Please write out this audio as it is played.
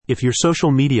If your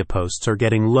social media posts are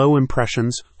getting low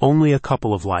impressions, only a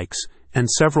couple of likes, and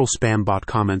several spam bot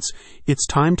comments, it's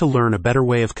time to learn a better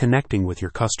way of connecting with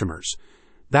your customers.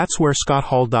 That's where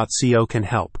ScottHall.co can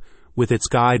help, with its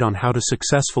guide on how to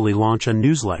successfully launch a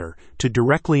newsletter to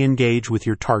directly engage with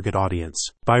your target audience.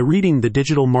 By reading the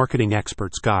Digital Marketing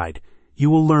Expert's Guide, you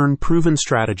will learn proven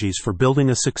strategies for building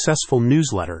a successful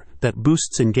newsletter that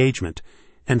boosts engagement,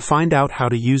 and find out how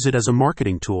to use it as a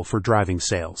marketing tool for driving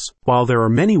sales. While there are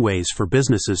many ways for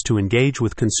businesses to engage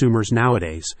with consumers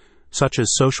nowadays, such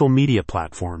as social media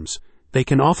platforms, they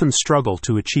can often struggle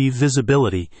to achieve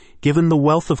visibility given the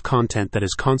wealth of content that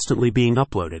is constantly being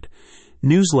uploaded.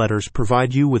 Newsletters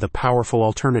provide you with a powerful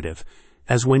alternative,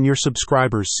 as when your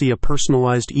subscribers see a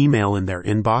personalized email in their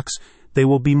inbox, they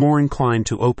will be more inclined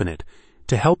to open it.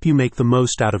 To help you make the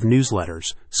most out of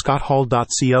newsletters,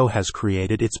 ScottHall.co has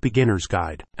created its Beginner's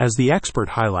Guide. As the expert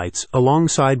highlights,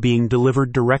 alongside being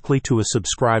delivered directly to a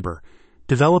subscriber,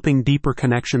 developing deeper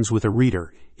connections with a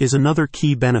reader is another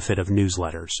key benefit of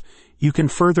newsletters. You can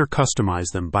further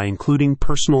customize them by including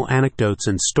personal anecdotes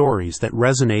and stories that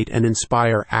resonate and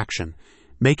inspire action,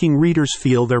 making readers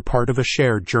feel they're part of a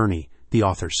shared journey, the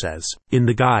author says. In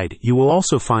the guide, you will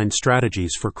also find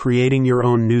strategies for creating your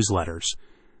own newsletters.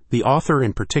 The author,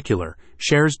 in particular,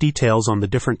 shares details on the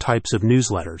different types of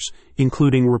newsletters,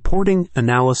 including reporting,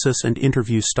 analysis, and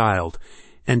interview-styled,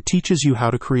 and teaches you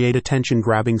how to create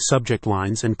attention-grabbing subject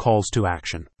lines and calls to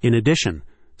action. In addition,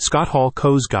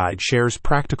 ScottHall.co's guide shares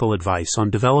practical advice on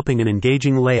developing an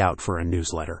engaging layout for a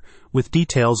newsletter, with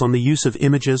details on the use of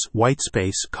images, white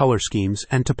space, color schemes,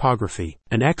 and typography.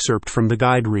 An excerpt from the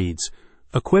guide reads,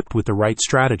 "Equipped with the right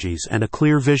strategies and a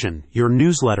clear vision, your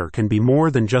newsletter can be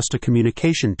more than just a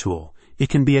communication tool. It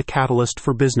can be a catalyst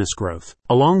for business growth."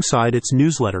 Alongside its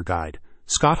newsletter guide,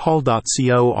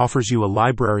 ScottHall.co offers you a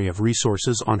library of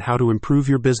resources on how to improve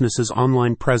your business's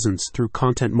online presence through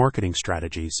content marketing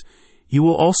strategies. You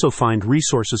will also find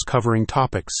resources covering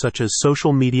topics such as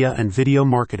social media and video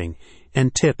marketing,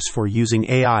 and tips for using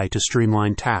AI to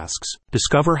streamline tasks.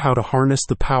 Discover how to harness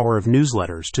the power of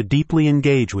newsletters to deeply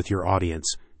engage with your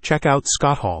audience. Check out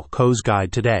ScottHall.co's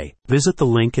guide today. Visit the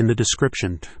link in the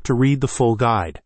description to read the full guide.